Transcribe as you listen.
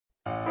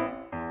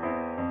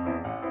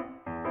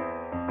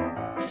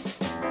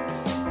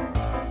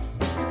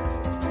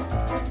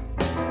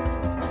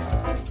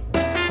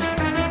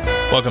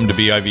Welcome to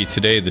BIV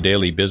Today, the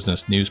daily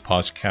business news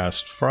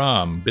podcast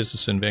from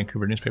Business in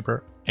Vancouver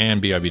newspaper and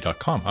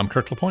BIV.com. I'm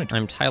Kirk LaPointe.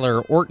 I'm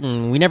Tyler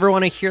Orton. We never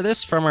want to hear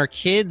this from our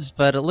kids,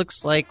 but it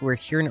looks like we're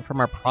hearing it from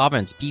our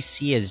province.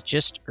 BC has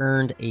just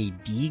earned a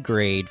D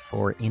grade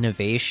for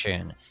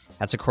innovation.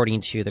 That's according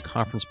to the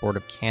Conference Board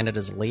of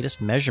Canada's latest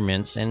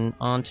measurements. And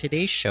on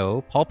today's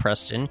show, Paul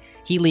Preston,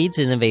 he leads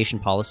innovation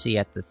policy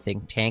at the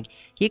think tank.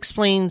 He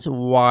explains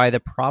why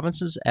the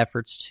province's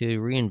efforts to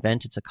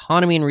reinvent its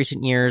economy in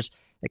recent years,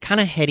 they're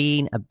kind of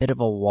hitting a bit of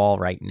a wall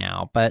right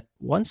now. But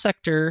one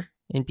sector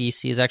in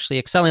BC is actually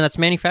excelling. That's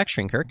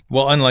manufacturing, Kirk.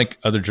 Well, unlike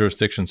other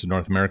jurisdictions in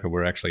North America,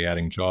 we're actually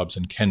adding jobs.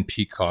 And Ken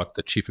Peacock,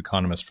 the chief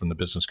economist from the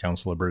Business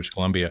Council of British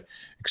Columbia,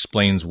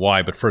 explains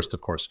why. But first,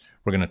 of course,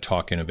 we're going to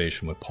talk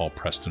innovation with Paul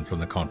Preston from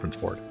the Conference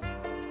Board.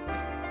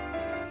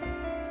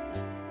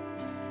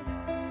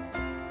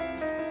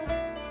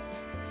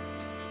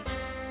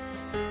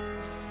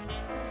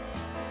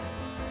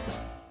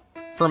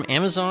 From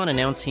Amazon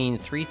announcing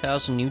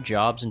 3,000 new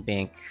jobs in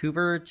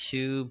Vancouver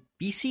to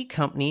BC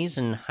companies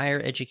and higher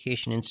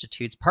education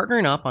institutes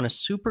partnering up on a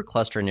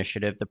supercluster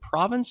initiative, the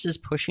province is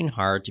pushing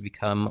hard to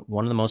become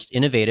one of the most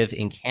innovative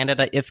in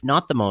Canada, if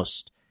not the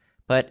most.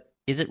 But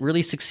is it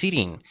really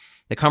succeeding?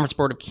 The Conference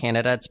Board of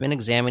Canada, it's been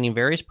examining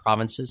various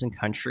provinces and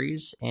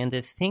countries, and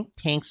the think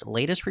tank's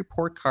latest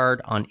report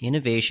card on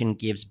innovation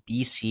gives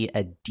BC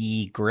a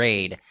D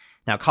grade.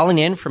 Now, calling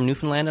in from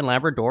Newfoundland and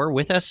Labrador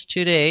with us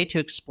today to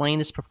explain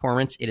this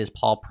performance, it is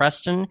Paul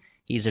Preston.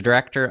 He's a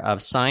director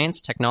of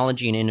science,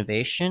 technology, and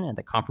innovation at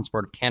the Conference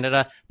Board of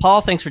Canada.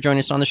 Paul, thanks for joining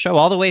us on the show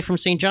all the way from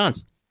St.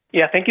 John's.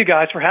 Yeah, thank you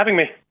guys for having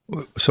me.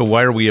 So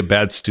why are we a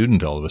bad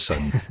student all of a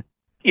sudden?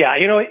 Yeah,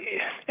 you know,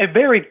 a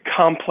very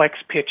complex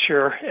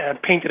picture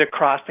painted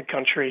across the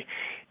country.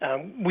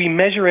 We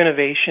measure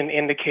innovation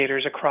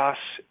indicators across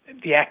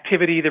the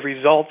activity, the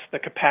results, the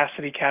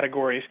capacity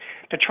categories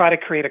to try to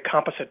create a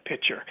composite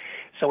picture.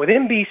 So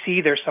within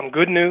BC, there's some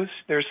good news,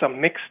 there's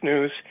some mixed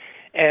news,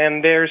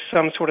 and there's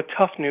some sort of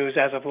tough news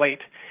as of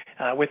late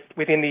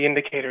within the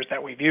indicators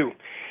that we view.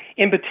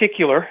 In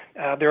particular,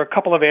 there are a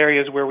couple of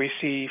areas where we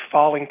see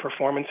falling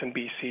performance in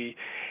BC,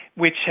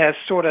 which has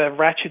sort of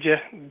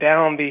ratcheted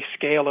down the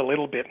scale a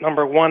little bit.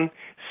 Number one,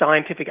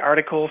 scientific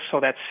articles, so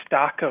that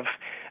stock of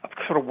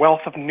sort of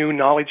wealth of new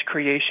knowledge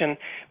creation.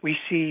 We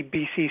see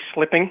BC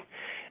slipping,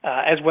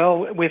 as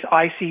well with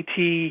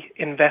ICT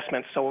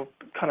investments, so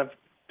kind of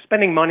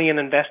spending money and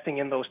investing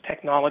in those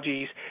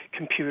technologies,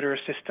 computer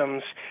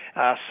systems,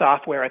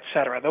 software, et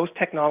cetera, those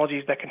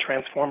technologies that can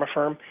transform a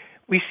firm.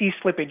 We see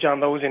slippage on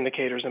those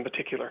indicators in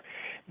particular.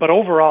 But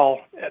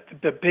overall,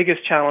 the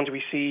biggest challenge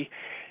we see,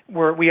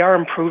 we are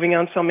improving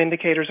on some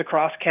indicators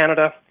across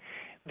Canada.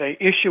 The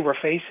issue we're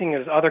facing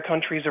is other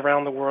countries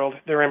around the world,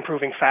 they're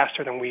improving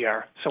faster than we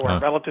are. So our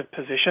relative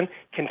position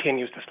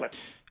continues to slip.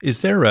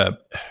 Is there a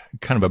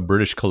kind of a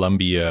British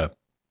Columbia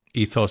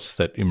ethos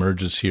that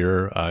emerges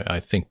here,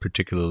 I think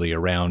particularly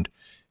around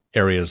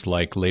areas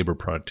like labor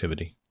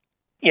productivity?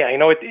 Yeah, you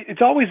know,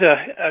 it's always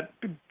a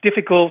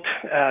difficult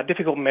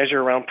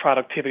measure around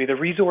productivity. The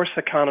resource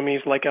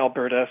economies like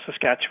Alberta,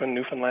 Saskatchewan,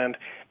 Newfoundland,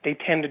 they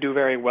tend to do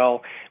very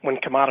well when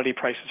commodity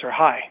prices are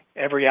high.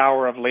 Every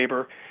hour of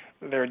labor,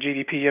 their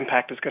GDP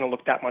impact is going to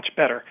look that much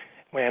better.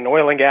 When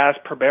oil and gas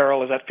per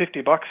barrel is at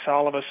 $50,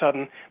 all of a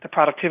sudden the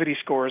productivity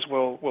scores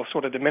will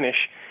sort of diminish.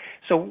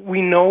 So we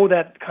know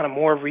that kind of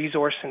more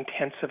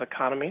resource-intensive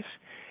economies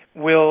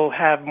will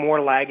have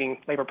more lagging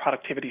labor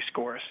productivity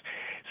scores.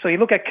 So you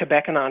look at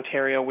Quebec and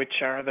Ontario,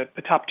 which are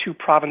the top two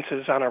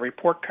provinces on our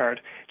report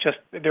card,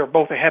 they're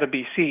both ahead of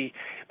BC,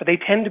 but they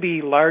tend to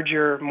be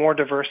larger, more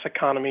diverse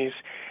economies,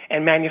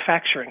 and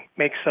manufacturing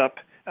makes up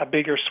a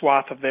bigger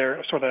swath of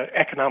their sort of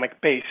economic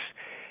base.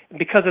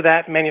 Because of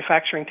that,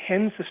 manufacturing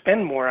tends to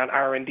spend more on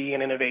R&D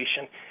and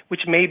innovation,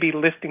 which may be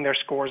lifting their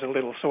scores a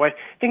little. So I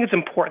think it's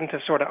important to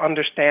sort of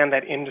understand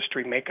that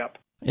industry makeup.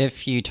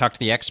 If you talk to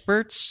the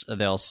experts,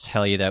 they'll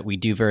tell you that we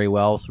do very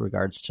well with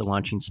regards to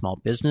launching small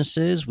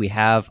businesses. We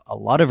have a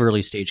lot of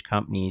early stage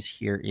companies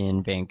here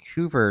in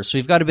Vancouver. So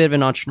we've got a bit of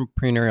an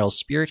entrepreneurial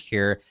spirit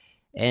here.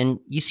 And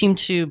you seem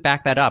to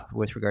back that up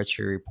with regards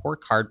to your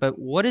report card. But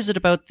what is it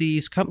about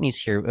these companies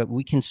here?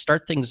 We can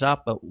start things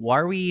up, but why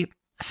are we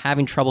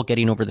having trouble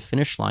getting over the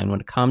finish line when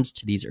it comes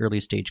to these early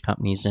stage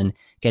companies and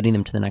getting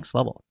them to the next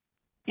level?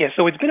 Yeah,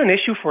 so it's been an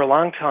issue for a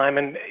long time.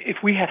 And if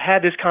we had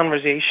had this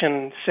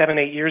conversation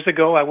 7-8 years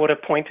ago, I would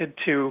have pointed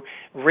to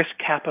risk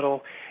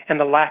capital and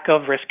the lack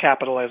of risk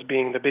capital as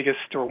being the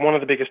biggest or one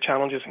of the biggest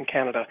challenges in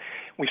Canada.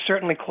 We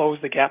certainly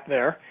closed the gap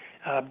there.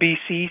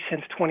 BC,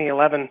 since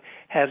 2011,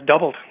 has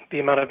doubled the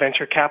amount of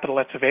venture capital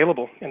that's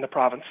available in the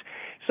province.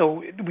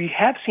 So we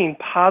have seen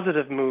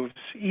positive moves,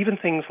 even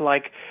things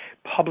like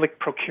public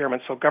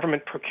procurement, so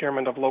government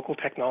procurement of local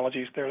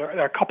technologies. There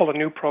are a couple of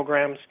new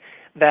programs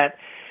that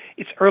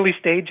it's early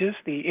stages.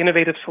 The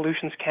Innovative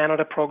Solutions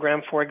Canada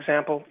program, for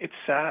example, it's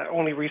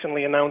only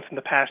recently announced in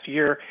the past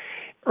year.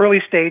 Early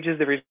stages,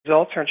 the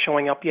results aren't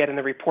showing up yet in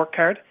the report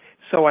card.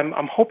 So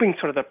I'm hoping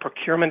sort of the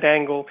procurement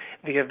angle,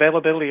 the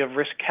availability of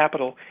risk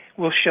capital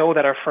will show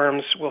that our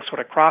firms will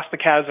sort of cross the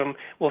chasm,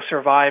 will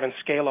survive and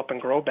scale up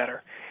and grow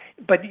better.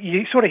 But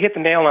you sort of hit the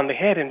nail on the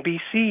head. In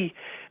BC,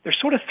 there's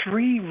sort of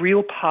three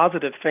real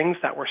positive things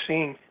that we're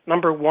seeing.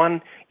 Number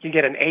one, you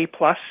get an A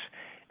plus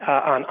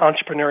on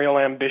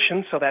entrepreneurial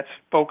ambition. So that's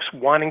folks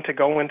wanting to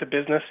go into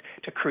business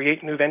to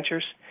create new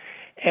ventures.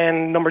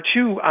 And number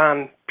two,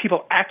 on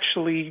people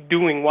actually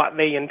doing what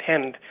they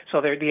intend.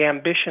 So they're the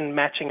ambition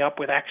matching up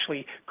with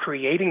actually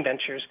creating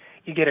ventures.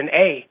 You get an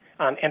A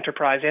on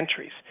enterprise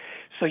entries.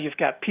 So you've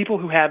got people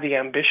who have the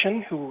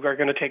ambition, who are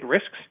going to take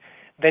risks.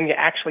 Then you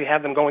actually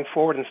have them going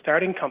forward and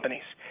starting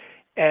companies.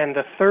 And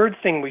the third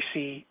thing we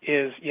see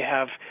is you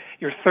have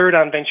your third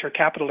on venture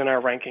capital in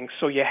our rankings.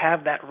 So you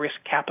have that risk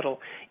capital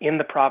in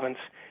the province.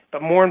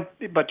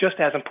 But just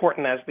as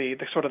important as the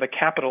sort of the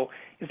capital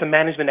is the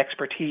management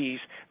expertise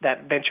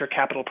that venture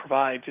capital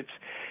provides. It's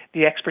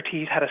the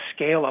expertise how to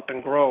scale up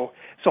and grow.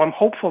 So I'm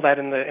hopeful that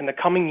in the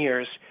coming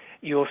years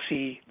you'll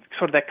see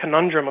sort of that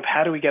conundrum of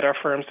how do we get our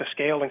firms to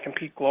scale and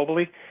compete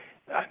globally.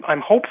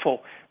 I'm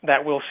hopeful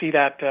that we'll see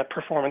that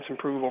performance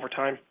improve over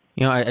time.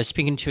 You know, I was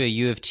speaking to a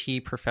U of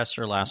T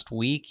professor last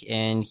week,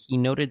 and he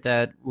noted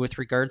that with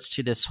regards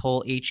to this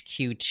whole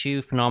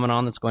HQ2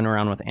 phenomenon that's going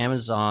around with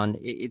Amazon,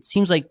 it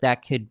seems like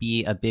that could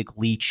be a big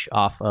leech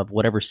off of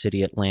whatever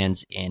city it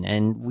lands in.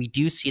 And we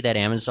do see that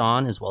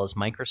Amazon, as well as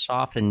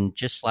Microsoft, and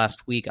just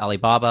last week,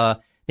 Alibaba,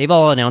 they've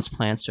all announced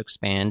plans to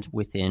expand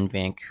within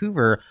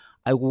Vancouver.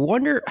 I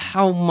wonder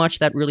how much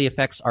that really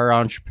affects our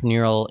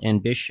entrepreneurial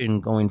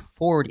ambition going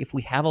forward if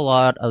we have a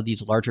lot of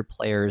these larger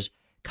players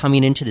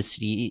coming into the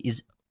city.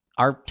 Is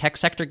our tech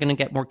sector going to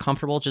get more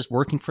comfortable just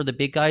working for the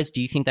big guys?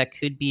 Do you think that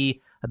could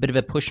be a bit of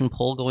a push and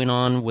pull going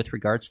on with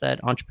regards to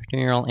that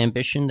entrepreneurial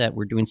ambition that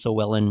we're doing so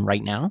well in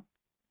right now?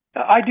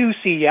 I do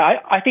see, yeah.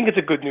 I think it's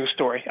a good news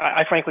story.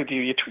 I frankly do.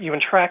 You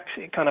attract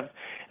kind of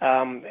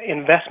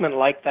investment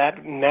like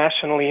that,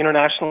 nationally,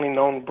 internationally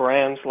known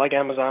brands like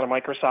Amazon and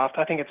Microsoft.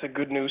 I think it's a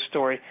good news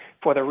story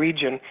for the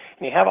region.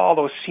 And you have all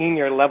those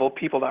senior level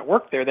people that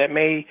work there that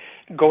may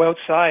go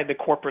outside the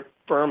corporate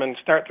firm and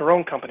start their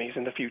own companies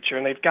in the future.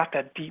 And they've got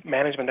that deep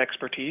management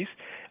expertise.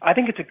 I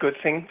think it's a good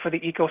thing for the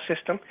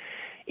ecosystem.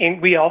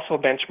 And we also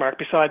benchmark,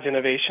 besides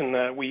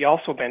innovation, we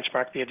also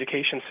benchmark the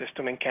education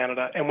system in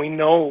Canada, and we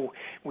know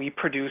we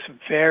produce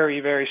very,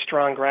 very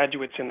strong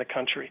graduates in the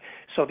country.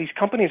 So these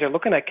companies are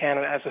looking at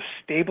Canada as a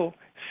stable,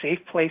 safe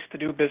place to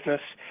do business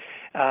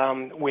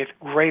with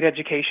great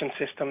education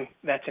system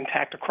that's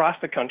intact across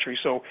the country.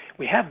 So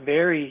we have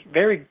very,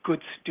 very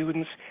good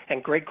students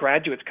and great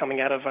graduates coming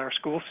out of our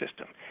school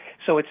system.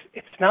 So it's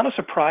not a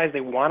surprise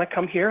they want to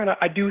come here, and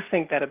I do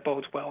think that it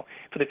bodes well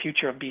for the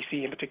future of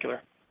BC in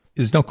particular.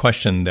 There's no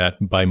question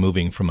that by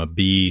moving from a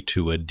B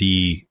to a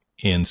D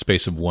in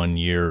space of 1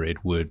 year,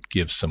 it would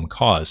give some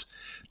cause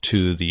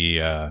to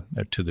the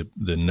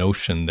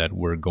notion that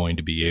we're going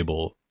to be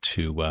able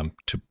to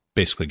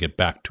basically get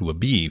back to a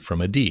B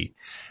from a D.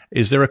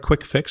 Is there a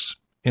quick fix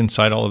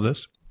inside all of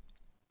this?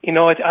 You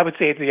know, I would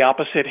say it's the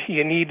opposite.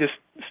 You need to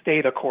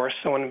stay the course.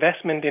 So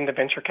investment into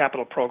venture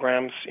capital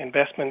programs,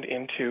 investment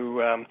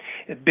into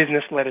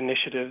business-led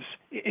initiatives,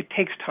 it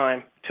takes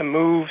time to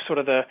move sort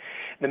of the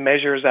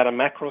measures at a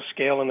macro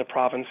scale in the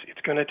province. It's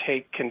going to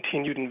take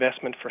continued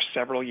investment for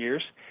several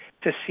years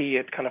to see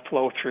it kind of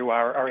flow through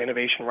our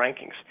innovation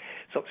rankings.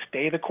 So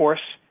stay the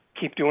course,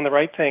 keep doing the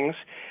right things.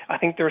 I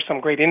think there are some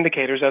great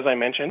indicators, as I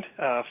mentioned,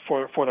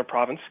 for the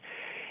province.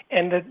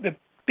 And the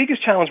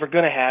biggest challenge we're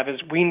going to have is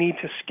we need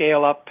to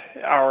scale up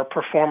our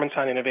performance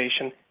on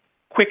innovation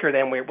quicker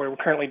than we're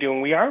currently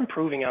doing. We are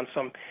improving on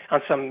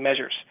some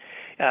measures.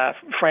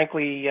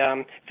 Frankly,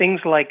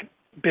 things like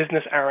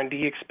business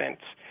R&D expense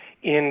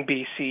in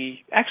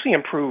BC actually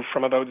improved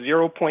from about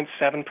 0.7%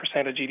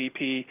 of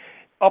GDP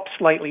up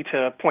slightly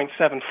to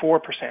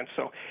 0.74%.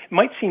 So it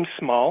might seem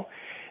small,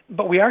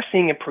 but we are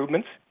seeing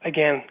improvements.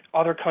 Again,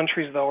 other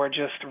countries, though, are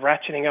just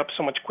ratcheting up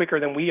so much quicker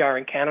than we are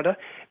in Canada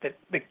that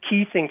the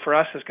key thing for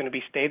us is going to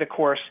be stay the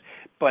course,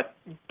 but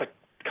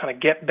kind of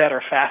get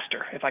better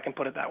faster, if I can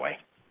put it that way.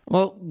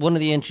 Well, one of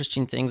the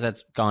interesting things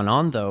that's gone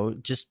on, though,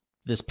 just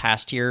this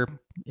past year,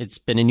 it's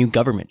been a new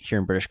government here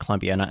in British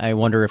Columbia. And I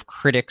wonder if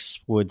critics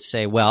would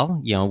say,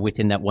 well, you know,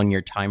 within that 1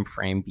 year time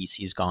frame,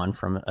 BC's gone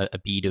from a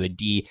B to a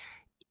D.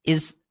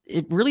 Is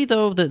it really,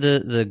 though,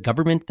 the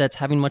government that's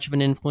having much of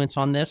an influence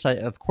on this?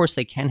 Of course,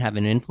 they can have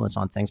an influence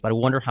on things, but I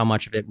wonder how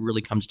much of it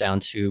really comes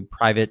down to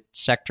private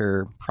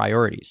sector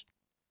priorities.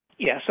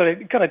 Yeah, so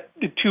kind of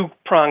the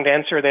two-pronged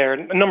answer there.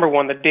 Number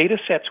one, the data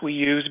sets we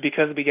use,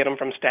 because we get them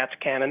from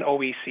StatsCan and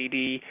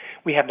OECD,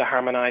 we have to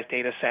harmonize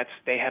data sets.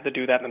 They have to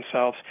do that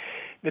themselves.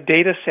 The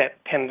data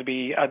set tends to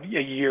be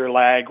a year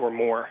lag or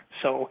more.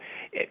 So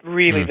it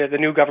really, the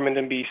new government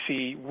in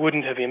BC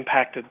wouldn't have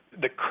impacted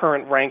the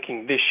current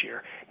ranking this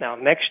year. Now,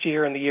 next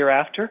year and the year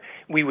after,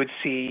 we would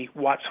see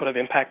what sort of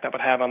impact that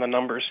would have on the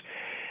numbers.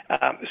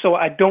 So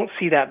I don't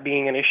see that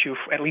being an issue,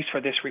 at least for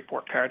this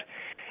report card.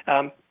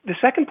 The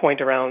second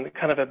point around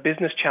kind of a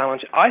business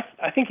challenge, I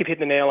think you've hit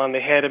the nail on the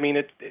head. I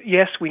mean,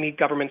 yes, we need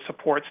government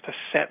supports to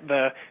set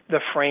the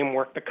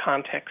framework, the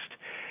context,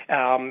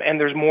 and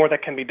there's more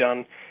that can be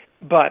done.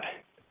 But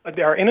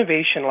our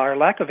innovation, our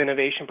lack of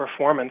innovation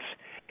performance,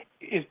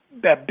 is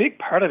a big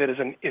part of it is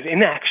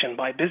inaction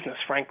by business,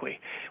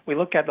 frankly. We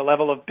look at the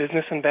level of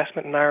business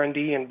investment in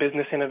R&D and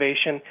business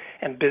innovation,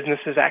 and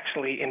businesses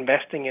actually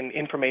investing in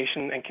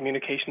information and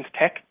communications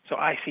tech, so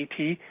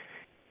ICT.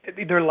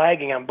 They're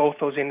lagging on both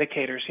those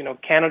indicators. You know,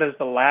 Canada is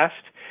the last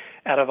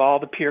out of all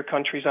the peer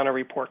countries on a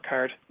report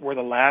card. We're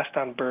the last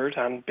on BERT,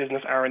 on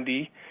business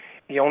R&D.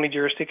 The only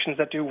jurisdictions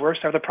that do worse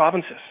are the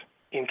provinces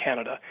in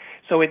Canada.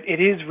 So it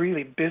is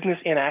really business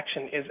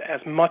inaction is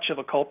as much of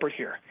a culprit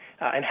here.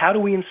 And how do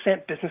we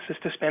incent businesses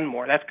to spend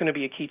more? That's going to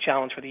be a key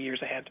challenge for the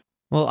years ahead.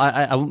 Well,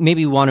 I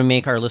maybe want to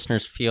make our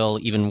listeners feel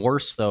even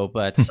worse, though,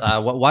 but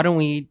why don't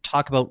we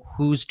talk about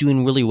who's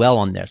doing really well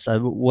on this?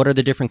 What are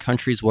the different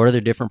countries? What are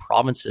the different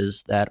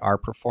provinces that are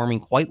performing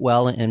quite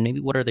well? And maybe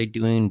what are they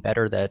doing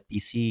better that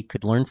BC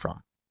could learn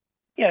from?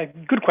 Yeah,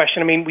 good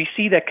question. I mean, we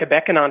see that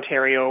Quebec and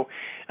Ontario,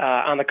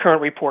 on the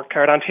current report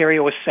card,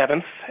 Ontario is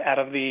 7th out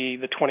of the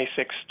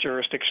 26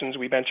 jurisdictions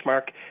we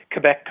benchmark.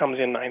 Quebec comes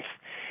in 9th.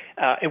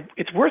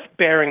 It's worth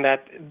bearing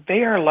that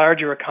they are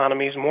larger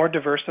economies, more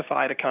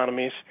diversified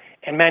economies,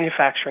 and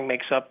manufacturing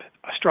makes up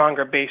a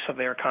stronger base of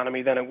their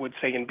economy than it would,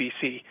 say, in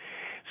BC.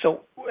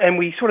 So, and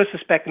we sort of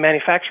suspect the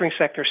manufacturing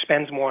sector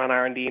spends more on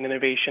R&D and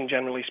innovation,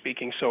 generally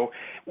speaking. So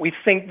we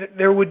think that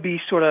there would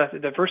be sort of a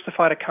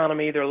diversified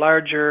economy. They're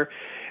larger.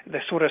 The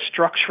sort of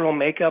structural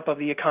makeup of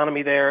the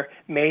economy there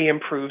may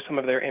improve some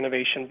of their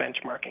innovation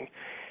benchmarking.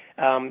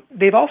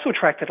 They've also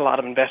attracted a lot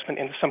of investment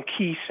into some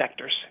key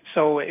sectors.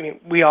 So I mean,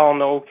 we all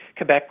know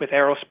Quebec with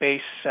aerospace,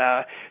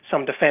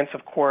 some defense,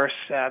 of course,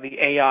 the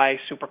AI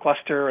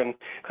supercluster and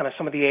kind of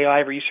some of the AI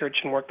research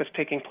and work that's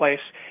taking place.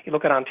 You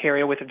look at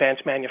Ontario with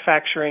advanced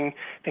manufacturing,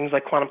 things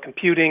like quantum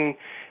computing,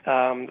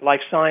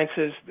 life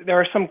sciences. There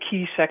are some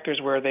key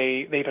sectors where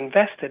they've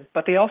invested,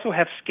 but they also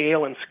have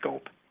scale and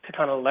scope to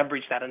kind of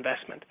leverage that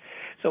investment.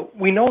 So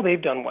we know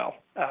they've done well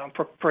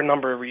for a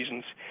number of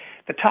reasons.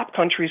 The top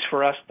countries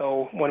for us,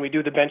 though, when we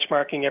do the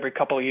benchmarking every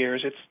couple of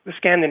years, it's the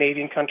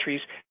Scandinavian countries,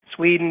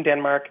 Sweden,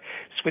 Denmark,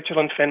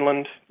 Switzerland,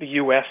 Finland, the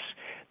US.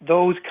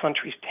 Those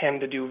countries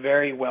tend to do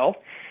very well.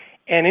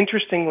 And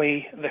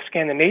interestingly, the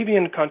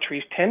Scandinavian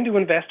countries tend to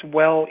invest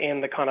well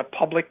in the kind of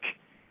public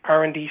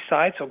R&D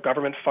side, so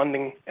government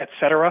funding, et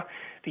cetera.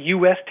 The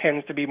U.S.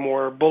 tends to be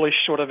more bullish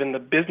sort of in the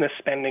business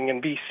spending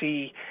and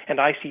VC and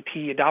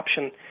ICT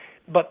adoption.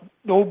 But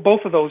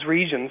both of those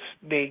regions,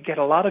 they get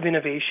a lot of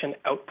innovation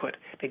output.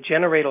 They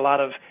generate a lot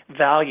of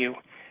value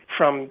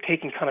from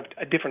taking kind of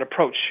a different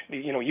approach.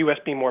 You know, U.S.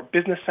 being more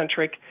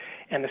business-centric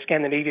and the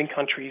Scandinavian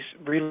countries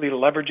really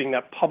leveraging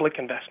that public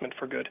investment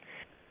for good.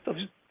 So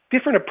there's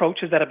different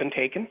approaches that have been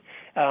taken.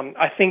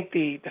 I think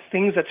the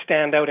things that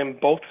stand out in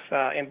both,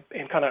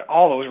 in kind of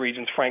all those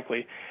regions,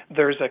 frankly,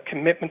 there's a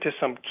commitment to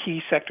some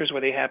key sectors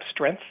where they have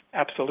strength,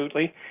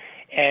 absolutely,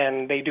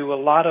 and they do a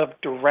lot of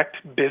direct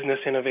business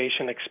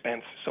innovation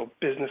expense, so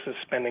businesses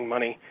spending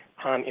money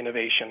on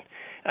innovation.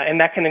 And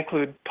that can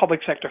include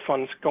public sector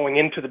funds going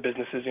into the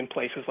businesses in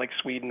places like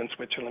Sweden and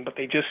Switzerland, but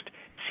they just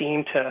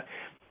seem to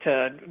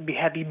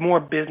be more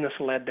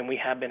business-led than we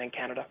have been in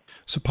Canada.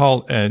 So,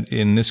 Paul,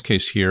 in this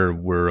case here,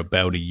 we're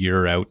about a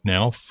year out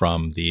now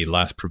from the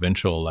last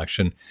provincial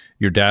election.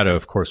 Your data,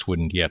 of course,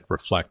 wouldn't yet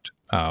reflect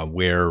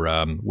where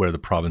the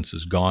province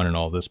has gone and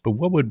all this. But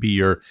what would be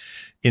your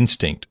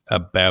instinct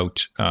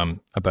about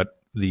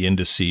the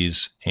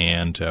indices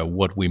and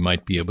what we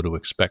might be able to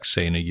expect,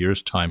 say, in a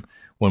year's time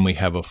when we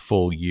have a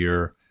full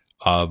year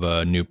of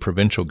a new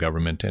provincial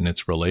government and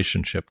its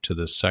relationship to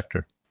this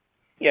sector?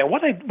 Yeah,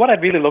 what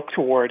I'd really look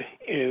toward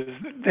is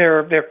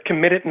their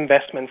committed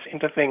investments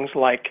into things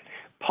like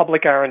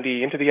public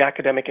R&D, into the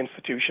academic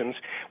institutions.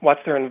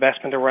 What's their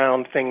investment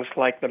around things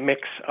like the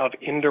mix of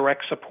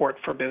indirect support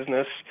for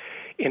business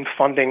in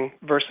funding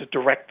versus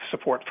direct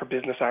support for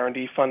business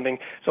R&D funding.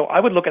 So I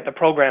would look at the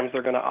programs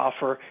they're going to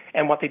offer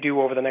and what they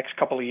do over the next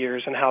couple of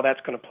years and how that's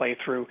going to play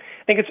through.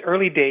 I think it's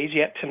early days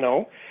yet to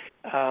know.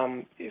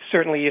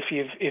 Certainly,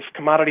 if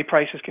commodity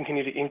prices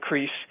continue to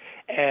increase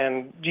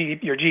and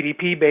your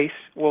GDP base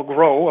will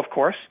grow, of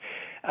course,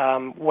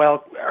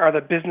 well, are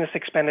the business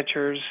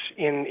expenditures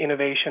in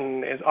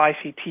innovation, as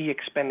ICT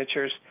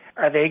expenditures,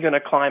 are they going to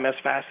climb as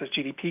fast as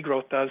GDP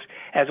growth does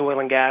as oil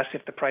and gas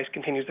if the price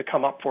continues to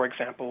come up, for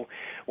example,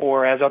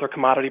 or as other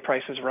commodity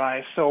prices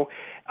rise? So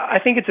I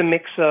think it's a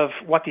mix of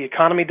what the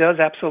economy does,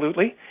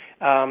 absolutely,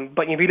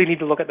 but you really need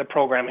to look at the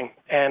programming.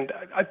 And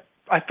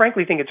I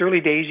frankly think it's early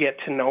days yet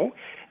to know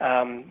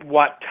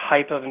what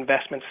type of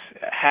investments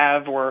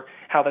have or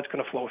how that's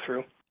going to flow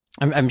through.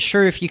 I'm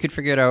sure if you could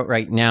figure it out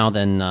right now,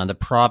 then the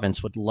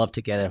province would love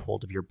to get a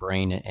hold of your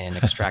brain and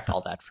extract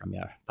all that from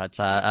you. But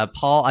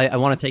Paul, I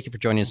want to thank you for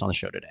joining us on the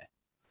show today.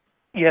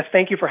 Yes,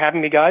 thank you for having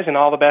me, guys, and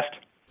all the best.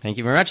 Thank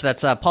you very much.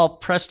 That's Paul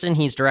Preston.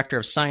 He's Director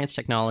of Science,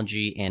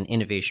 Technology, and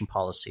Innovation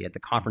Policy at the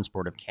Conference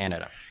Board of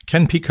Canada.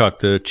 Ken Peacock,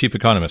 the Chief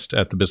Economist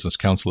at the Business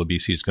Council of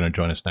BC, is going to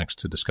join us next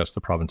to discuss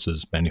the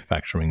province's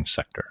manufacturing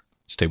sector.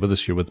 Stay with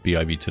us here with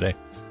BIV Today.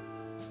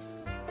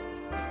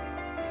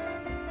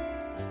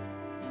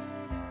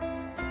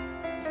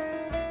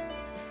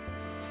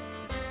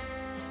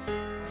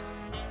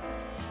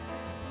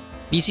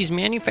 BC's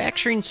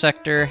manufacturing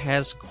sector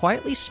has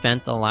quietly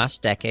spent the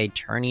last decade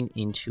turning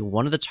into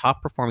one of the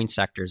top performing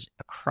sectors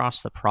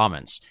across the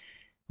province.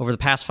 Over the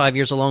past 5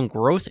 years alone,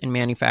 growth in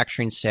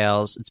manufacturing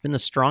sales, it's been the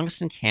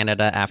strongest in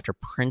Canada after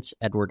Prince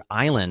Edward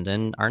Island.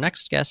 And our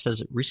next guest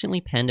has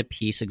recently penned a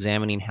piece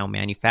examining how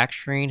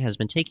manufacturing has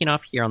been taking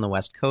off here on the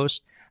West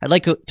Coast. I'd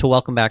like to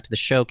welcome back to the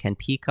show Ken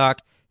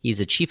Peacock. He's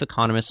a chief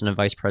economist and a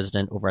vice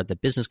president over at the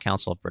Business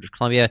Council of British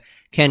Columbia.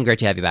 Ken, great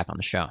to have you back on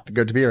the show.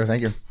 Good to be here.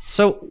 Thank you.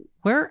 So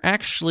we're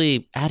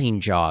actually adding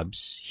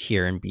jobs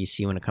here in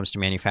BC when it comes to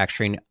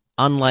manufacturing,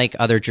 unlike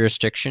other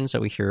jurisdictions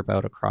that we hear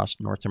about across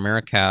North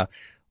America.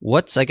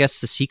 What's, I guess,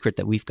 the secret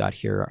that we've got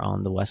here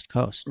on the West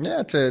Coast?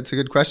 Yeah, it's a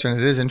good question.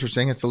 It is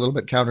interesting. It's a little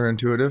bit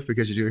counterintuitive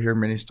because you do hear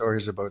many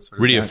stories about sort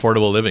of really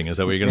affordable living. Is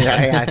that what you're going to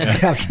say? Yeah,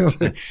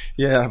 absolutely.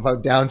 Yeah,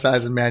 about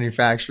downsizing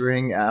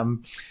manufacturing.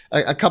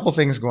 A couple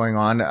things going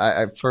on.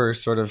 For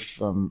sort of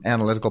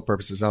analytical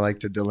purposes, I like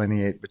to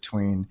delineate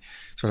between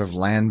sort of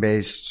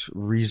land-based,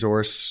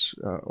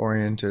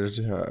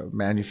 resource-oriented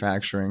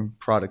manufacturing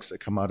products that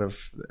come out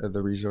of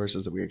the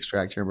resources that we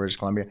extract here in British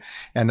Columbia,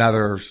 and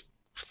other,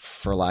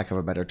 for lack of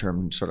a better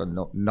term, sort of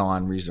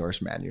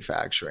non-resource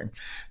manufacturing.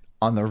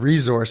 On the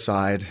resource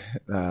side,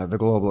 the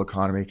global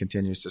economy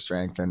continues to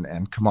strengthen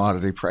and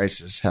commodity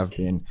prices have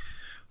been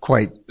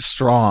quite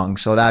strong.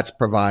 So that's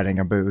providing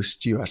a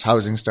boost. U.S.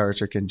 housing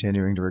starts are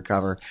continuing to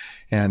recover,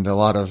 and a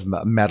lot of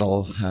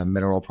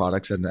mineral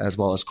products, and as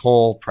well as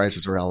coal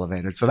prices are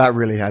elevated. So that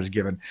really has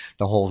given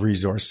the whole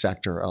resource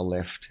sector a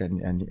lift,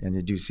 and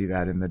you do see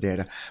that in the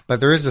data. But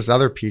there is this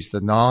other piece, the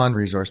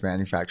non-resource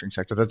manufacturing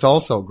sector, that's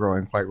also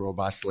growing quite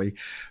robustly.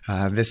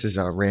 This is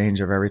a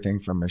range of everything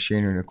from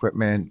machinery and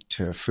equipment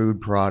to food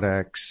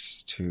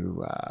products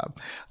to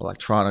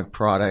electronic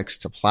products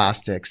to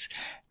plastics.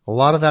 A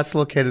lot of that's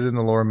located in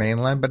the Lower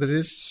Mainland, but it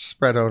is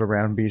spread out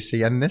around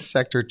BC. And this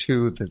sector,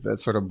 too, that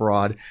sort of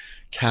broad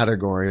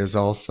category, has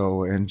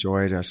also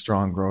enjoyed a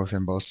strong growth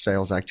in both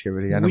sales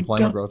activity and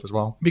employment growth as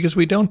well. Because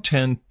we don't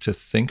tend to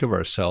think of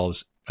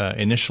ourselves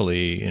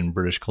initially in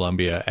British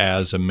Columbia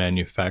as a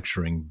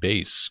manufacturing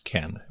base,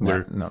 Ken.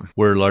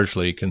 We're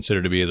largely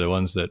considered to be the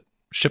ones that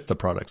ship the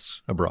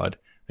products abroad.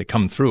 They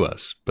come through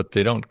us, but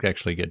they don't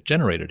actually get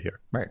generated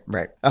here.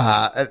 Right.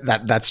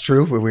 That's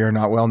true. We are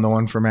not well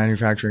known for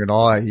manufacturing at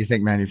all. You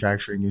think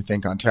manufacturing, you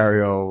think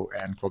Ontario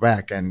and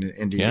Quebec. And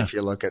indeed, if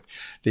you look at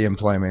the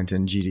employment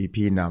and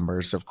GDP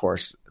numbers, of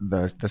course,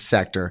 the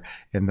sector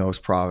in those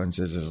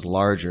provinces is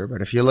larger.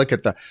 But if you look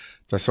at the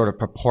sort of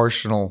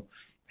proportional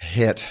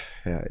hit,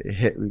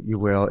 you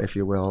will,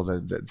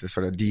 the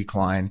sort of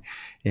decline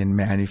in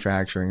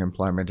manufacturing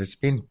employment, it's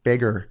been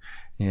bigger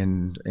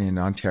in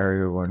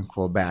Ontario and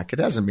Quebec. It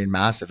hasn't been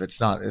massive. It's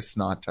not as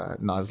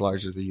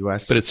large as the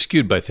U.S. But it's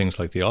skewed by things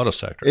like the auto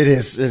sector. It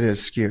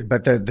is skewed.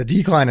 But the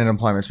decline in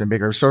employment has been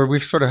bigger. So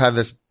we've sort of had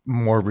this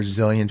more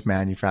resilient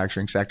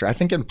manufacturing sector. I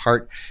think in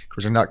part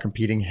because we're not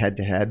competing head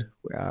to head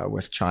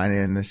with China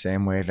in the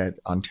same way that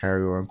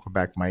Ontario and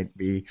Quebec might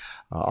be,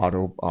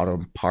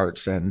 auto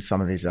parts and some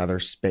of these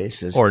other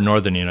spaces. Or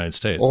Northern United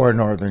States.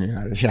 Northern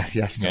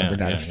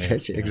United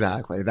States.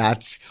 Exactly.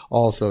 That's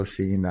also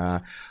seen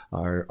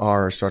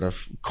our sort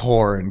of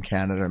core in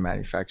Canada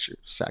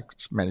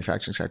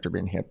manufacturing sector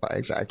being hit by,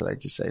 exactly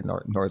like you say,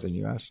 Northern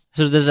U.S.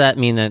 So does that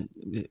mean that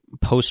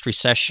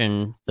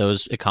post-recession,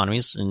 those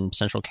economies in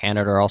central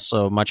Canada are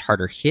also much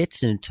harder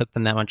hit and it took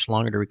them that much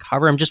longer to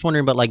recover? I'm just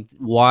wondering about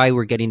why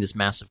we're getting this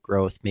massive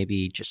growth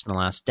maybe just in the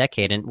last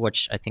decade, and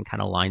which I think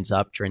kind of lines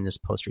up during this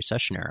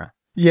post-recession era.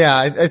 Yeah,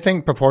 I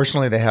think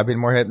proportionally they have been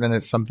more hit, and then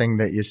it's something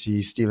that you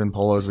see Stephen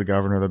Poloz, the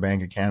governor of the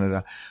Bank of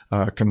Canada,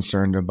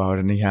 concerned about,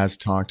 and he has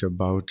talked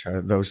about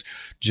those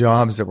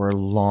jobs that were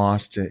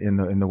lost in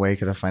the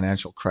wake of the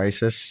financial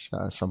crisis.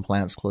 Some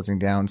plants closing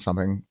down,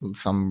 some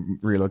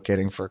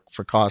relocating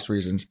for cost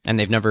reasons, and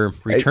they've never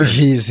returned.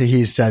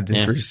 He's said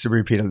this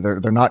repeatedly.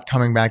 They're not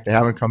coming back. They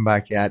haven't come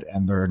back yet,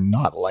 and they're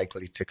not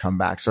likely to come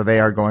back. So they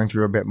are going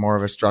through a bit more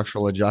of a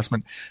structural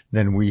adjustment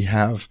than we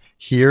have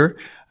here.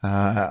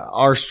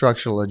 Our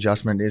structural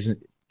adjustment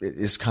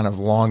is kind of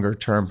longer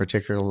term,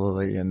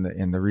 particularly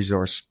in the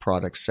resource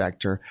product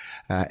sector,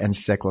 and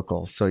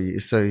cyclical. So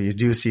you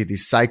do see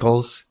these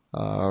cycles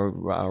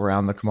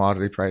around the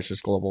commodity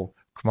prices, global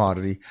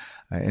commodity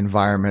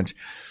environment.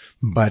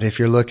 But if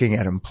you're looking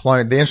at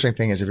employment, the interesting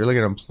thing is if you're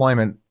looking at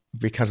employment,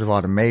 because of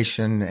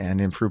automation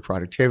and improved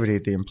productivity,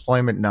 the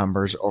employment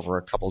numbers over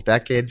a couple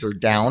decades are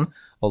down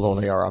although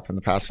they are up in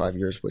the past 5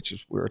 years, which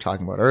is we were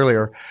talking about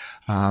earlier.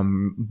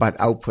 But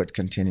output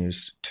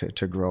continues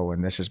to grow,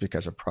 and this is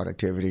because of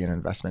productivity and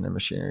investment in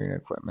machinery and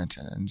equipment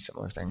and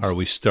similar things. Are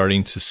we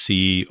starting to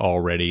see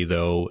already,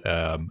 though,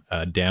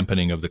 a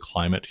dampening of the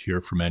climate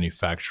here for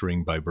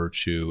manufacturing by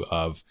virtue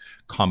of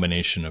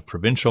combination of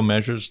provincial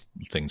measures,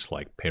 things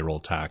like payroll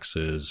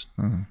taxes?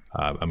 Mm-hmm.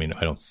 I mean,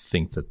 I don't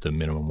think that the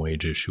minimum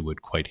wage issue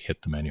would quite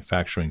hit the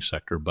manufacturing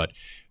sector, but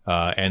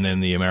and then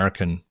the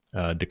American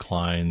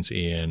declines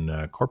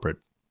in corporate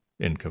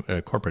income,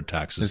 corporate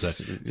taxes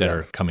that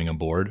are coming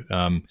aboard.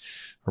 Are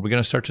we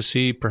going to start to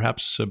see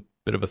perhaps a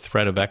bit of a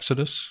threat of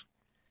exodus?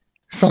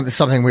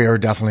 Something we are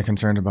definitely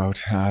concerned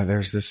about.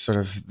 There's this sort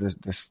of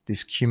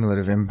these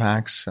cumulative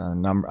impacts, a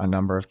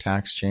number of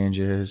tax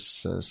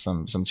changes,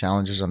 some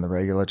challenges on the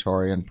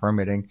regulatory and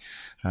permitting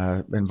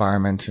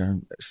environment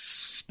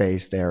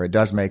space there. It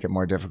does make it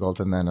more difficult.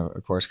 And then,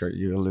 of course, Kurt,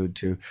 you allude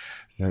to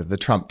the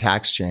Trump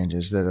tax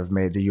changes that have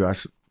made the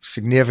U.S.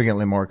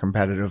 significantly more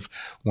competitive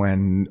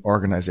when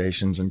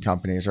organizations and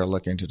companies are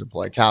looking to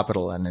deploy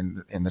capital. And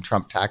in the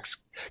Trump tax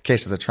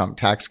case of the Trump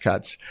tax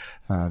cuts,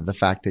 the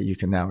fact that you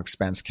can now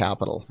expense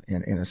capital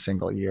in a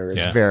single year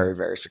is very,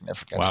 very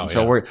significant. Wow, and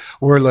so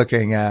we're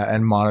looking at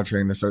and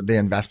monitoring the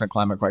investment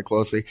climate quite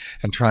closely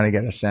and trying to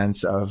get a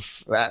sense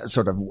of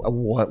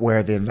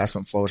where the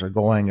investment flows are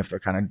going, if they're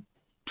kind of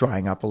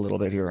drying up a little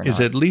bit here or not. Is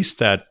at least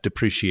that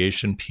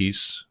depreciation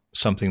piece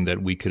something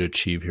that we could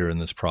achieve here in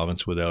this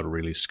province without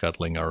really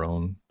scuttling our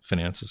own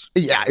finances?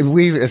 Yeah,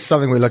 it's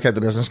something we look at the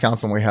Business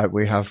Council, and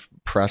we have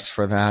press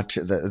for that.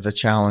 The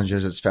challenge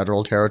is it's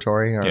federal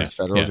territory or it's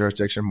federal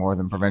jurisdiction more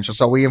than provincial.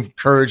 So we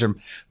encourage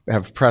and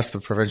have pressed the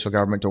provincial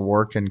government to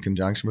work in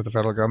conjunction with the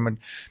federal government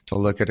to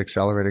look at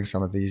accelerating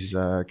some of these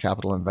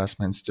capital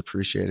investments,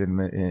 depreciate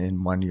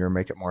in 1 year,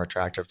 make it more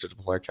attractive to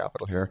deploy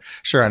capital here.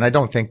 Sure, and I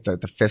don't think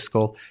that the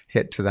fiscal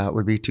hit to that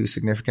would be too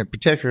significant,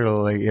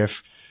 particularly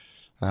if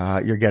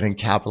you're getting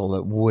capital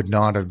that would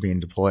not have been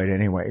deployed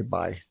anyway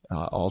by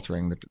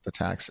altering the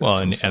tax system. Well,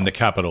 and the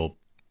capital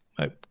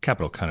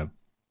kind of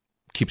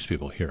keeps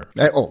people here.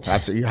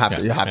 Absolutely. You have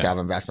to have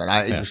investment.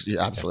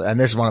 Absolutely. And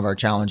this is one of our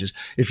challenges.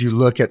 If you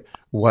look at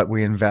what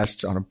we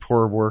invest on a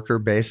per worker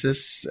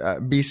basis,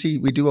 BC,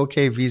 we do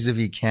okay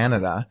vis-a-vis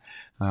Canada.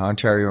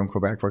 Ontario and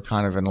Quebec, we're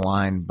kind of in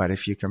line. But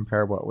if you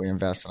compare what we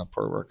invest on a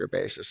per worker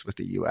basis with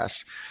the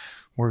U.S.,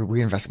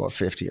 we invest about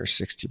 50 or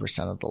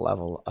 60% of the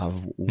level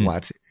of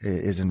what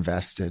is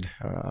invested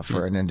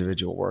for an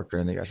individual worker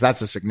in the U.S.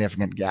 That's a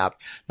significant gap.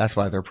 That's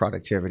why their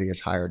productivity is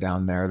higher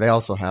down there. They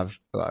also have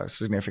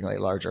significantly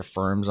larger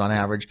firms on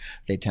average.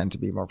 They tend to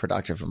be more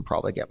productive and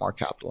probably get more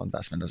capital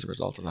investment as a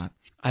result of that.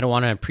 I don't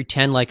want to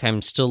pretend like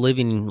I'm still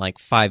living like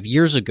 5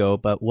 years ago,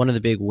 but one of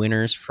the big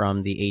winners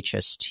from the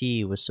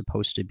HST was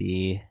supposed to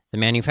be the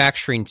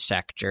manufacturing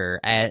sector.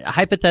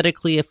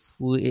 Hypothetically,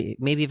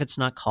 maybe if it's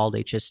not called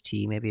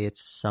HST, maybe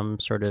it's some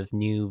sort of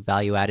new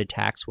value-added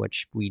tax,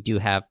 which we do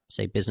have,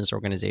 say, business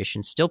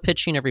organizations still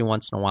pitching every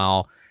once in a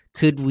while.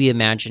 Could we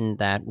imagine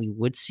that we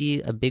would see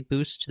a big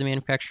boost to the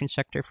manufacturing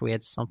sector if we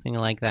had something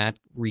like that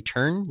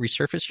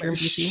resurface here in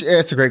BC?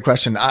 It's a great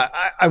question.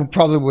 I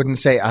probably wouldn't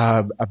say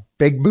a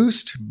big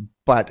boost,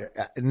 but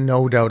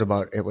no doubt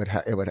about it would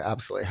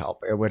absolutely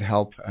help. It would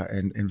help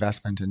in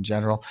investment in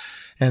general,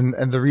 and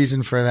the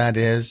reason for that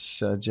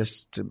is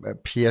just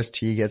PST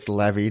gets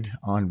levied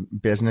on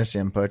business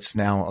inputs.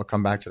 Now I'll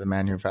come back to the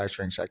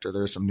manufacturing sector.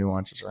 There are some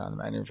nuances around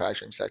the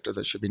manufacturing sector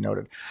that should be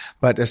noted,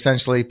 but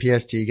essentially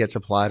PST gets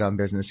applied on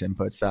business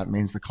inputs. That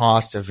means the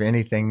cost of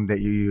anything that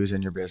you use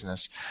in your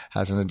business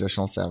has an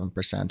additional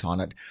 7% on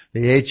it.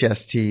 The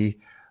HST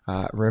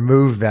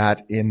removed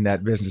that in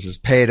that businesses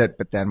paid it,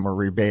 but then were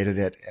rebated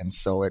it. And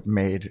so it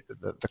made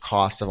the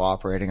cost of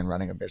operating and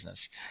running a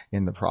business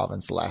in the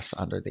province less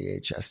under the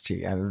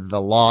HST. And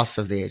the loss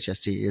of the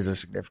HST is a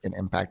significant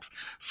impact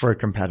for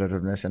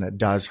competitiveness, and it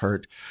does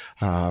hurt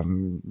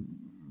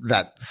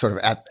that sort of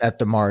at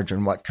the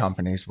margin what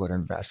companies would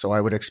invest. So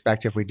I would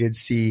expect if we did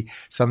see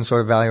some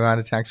sort of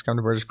value-added tax come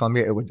to British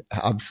Columbia, it would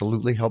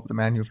absolutely help the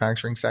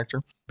manufacturing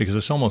sector. Because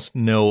there's almost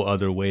no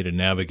other way to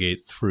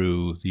navigate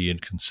through the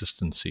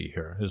inconsistency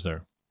here, is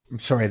there?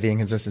 Sorry, the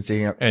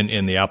inconsistency and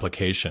in the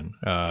application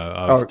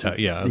of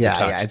the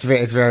tax.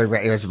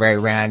 It's very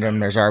random.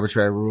 There's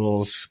arbitrary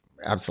rules.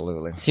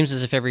 Absolutely. It seems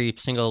as if every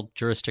single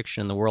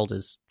jurisdiction in the world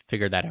is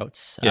figured that out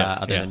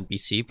other than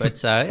BC,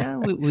 but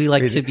we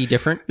like to be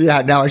different.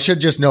 Yeah. Now I should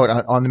just note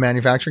on the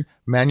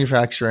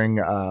manufacturing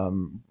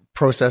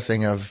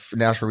processing of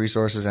natural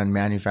resources and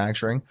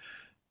manufacturing,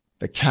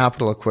 the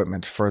capital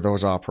equipment for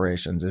those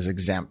operations is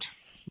exempt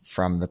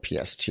from the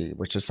PST,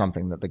 which is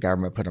something that the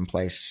government put in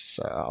place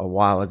a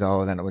while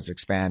ago. Then it was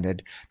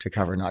expanded to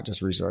cover not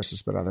just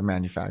resources, but other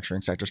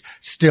manufacturing sectors.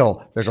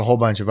 Still, there's a whole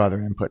bunch of other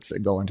inputs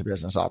that go into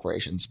business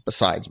operations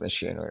besides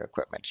machinery,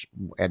 equipment,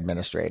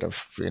 administrative,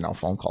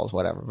 phone calls,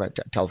 whatever, but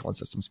telephone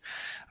systems,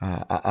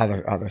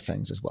 other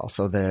things as well.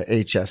 So the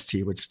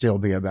HST would still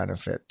be a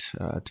benefit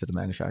to the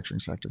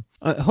manufacturing sector.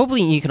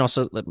 Hopefully you can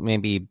also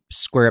maybe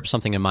square up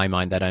something in my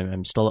mind that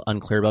I'm still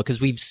unclear about, because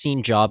we've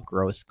seen job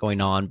growth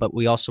going on, but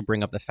we also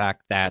bring up the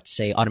fact that,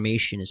 say,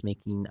 automation is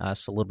making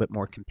us a little bit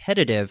more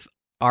competitive.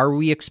 Are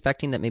we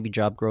expecting that maybe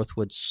job growth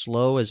would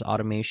slow as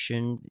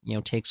automation,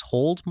 takes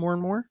hold more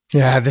and more?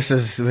 Yeah,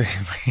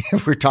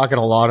 we're talking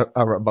a lot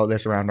about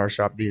this around our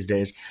shop these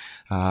days.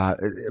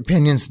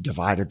 Opinions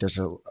divided. There's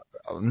a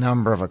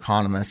number of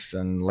economists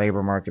and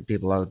labor market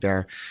people out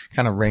there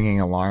kind of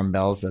ringing alarm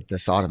bells that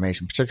this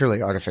automation,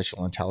 particularly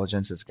artificial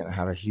intelligence, is going to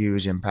have a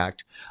huge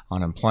impact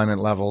on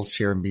employment levels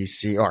here in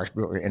BC or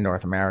in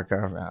North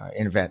America,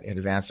 in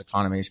advanced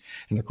economies.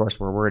 And of course,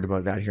 we're worried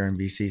about that here in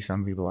BC.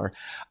 Some people are.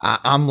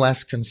 I'm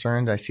less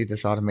concerned. I see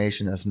this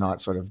automation as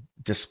not sort of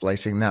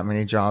displacing that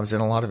many jobs.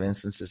 In a lot of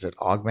instances, it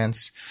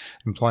augments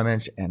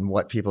employment, and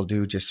what people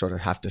do just sort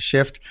of have to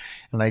shift.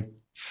 And I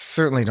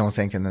certainly don't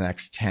think in the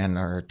next 10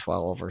 or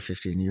 12 or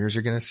 15 years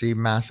you're going to see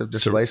massive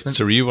displacement.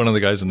 So were you one of the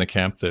guys in the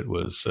camp that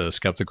was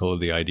skeptical of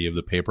the idea of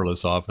the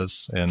paperless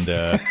office and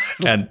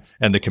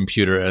and the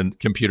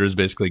computers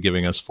basically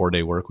giving us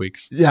 4-day work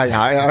weeks? Yeah.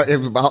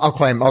 I'll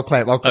claim being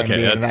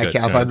in that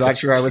camp. I'm not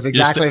sure I was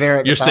exactly there at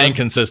the time. You're staying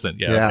consistent.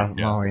 Yeah.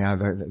 Oh yeah.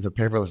 The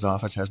paperless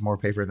office has more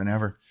paper than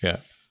ever. Yeah.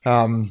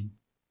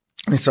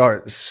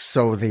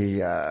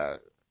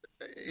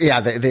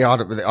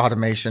 The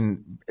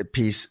automation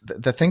piece,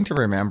 the thing to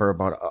remember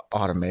about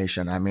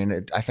automation,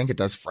 I think it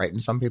does frighten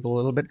some people a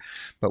little bit,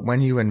 but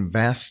when you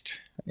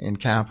invest in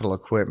capital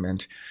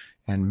equipment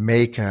and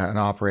make an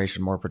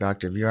operation more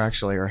productive, you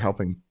actually are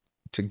helping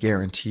to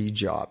guarantee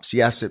jobs.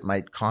 Yes, it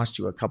might cost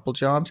you a couple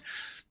jobs,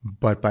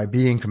 but by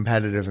being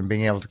competitive and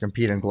being able to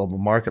compete in global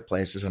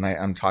marketplaces, and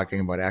I'm talking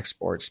about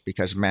exports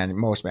because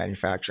most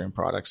manufacturing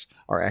products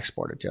are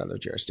exported to other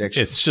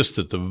jurisdictions. It's just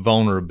that the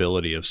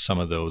vulnerability of some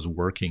of those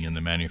working in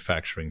the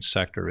manufacturing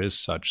sector is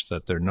such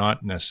that they're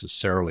not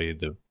necessarily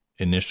the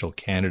initial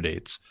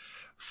candidates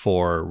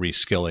for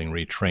reskilling,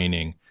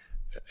 retraining,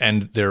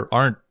 and there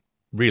aren't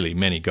really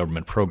many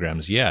government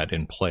programs yet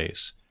in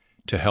place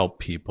to help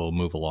people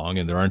move along,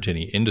 and there aren't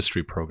any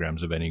industry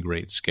programs of any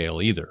great scale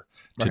either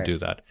to do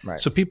that.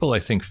 Right. So people, I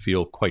think,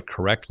 feel quite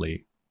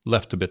correctly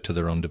left a bit to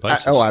their own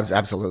devices.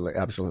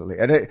 Absolutely.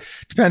 And it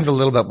depends a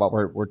little bit what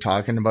we're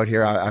talking about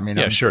here.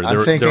 Sure.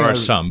 There are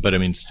some, but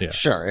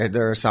Sure,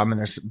 there are some, and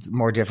there's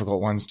more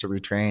difficult ones to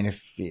retrain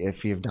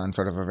if you've done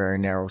sort of a very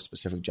narrow,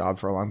 specific job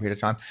for a long period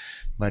of time.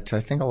 But I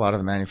think a lot of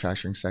the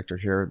manufacturing sector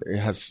here, it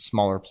has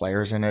smaller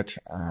players in it,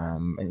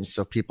 and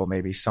so people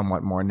may be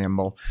somewhat more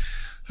nimble.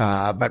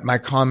 But my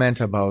comment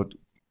about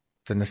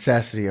the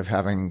necessity of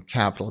having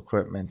capital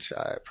equipment,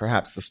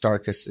 perhaps the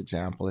starkest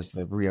example is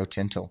the Rio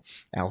Tinto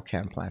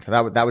Alcan plant.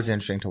 That was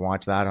interesting to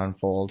watch that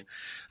unfold.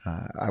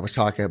 I was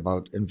talking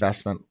about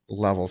investment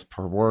levels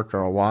per worker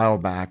a while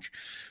back,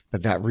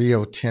 but that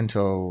Rio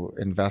Tinto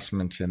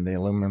investment in the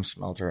aluminum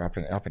smelter up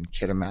in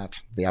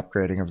Kitimat, the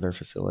upgrading of their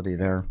facility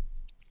there,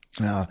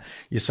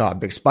 you saw a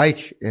big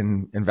spike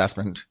in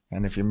investment.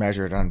 And if you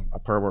measure it on a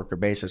per worker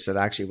basis, it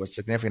actually was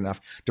significant enough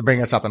to bring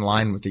us up in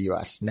line with the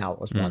US. Now it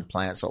was one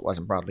plant, so it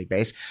wasn't broadly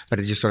based, but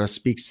it just sort of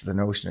speaks to the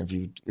notion of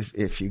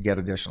if you get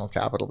additional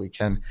capital, we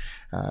can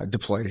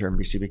deploy it here in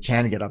BC. We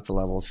can get up to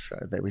levels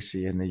that we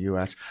see in the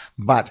US.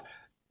 But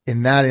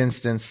in that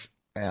instance,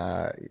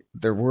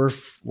 there were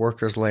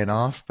workers laid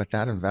off, but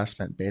that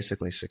investment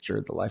basically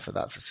secured the life of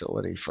that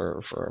facility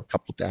for a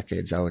couple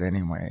decades out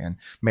anyway, and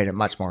made it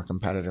much more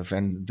competitive.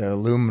 And the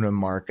aluminum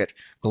market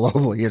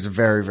globally is a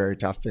very, very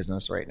tough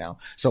business right now.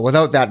 So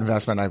without that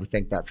investment, I would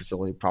think that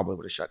facility probably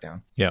would have shut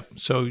down. Yeah.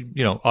 So,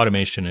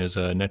 automation is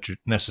a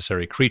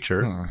necessary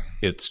creature.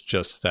 It's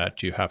just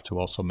that you have to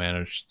also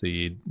manage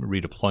the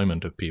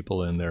redeployment of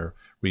people and their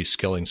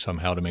reskilling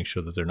somehow to make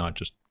sure that they're not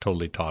just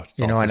totally tossed.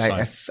 And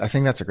I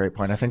think that's a great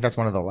point. I think that's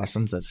one of the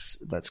lessons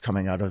that's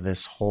coming out of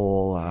this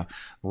whole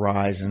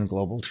rise in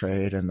global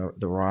trade and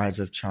the rise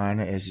of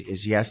China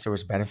is yes, there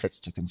was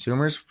benefits to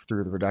consumers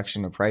through the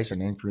reduction of price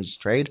and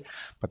increased trade,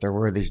 but there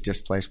were these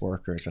displaced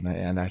workers,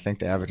 and I think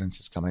the evidence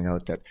is coming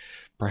out that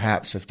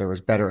perhaps if there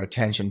was better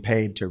attention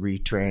paid to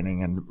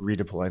retraining and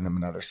redeploying them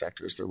in other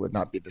sectors, there would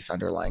not be this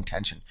underlying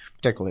tension,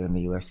 particularly in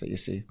the U.S. that you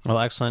see. Well,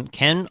 excellent.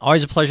 Ken,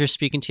 always a pleasure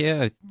speaking to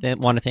you. I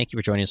want to thank you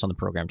for joining us on the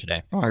program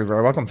today. Oh, you're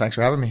very welcome. Thanks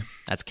for having me.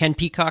 That's Ken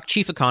Peacock,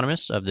 Chief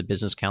Economist of the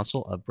Business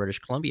Council of British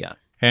Columbia.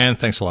 And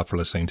thanks a lot for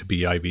listening to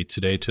BIV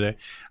today.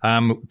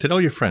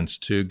 Tell your friends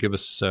to give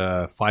us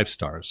 5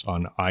 stars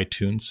on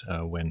iTunes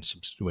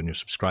when you're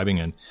subscribing.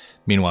 And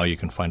meanwhile, you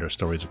can find our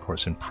stories, of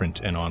course, in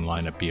print and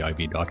online at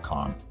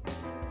BIV.com.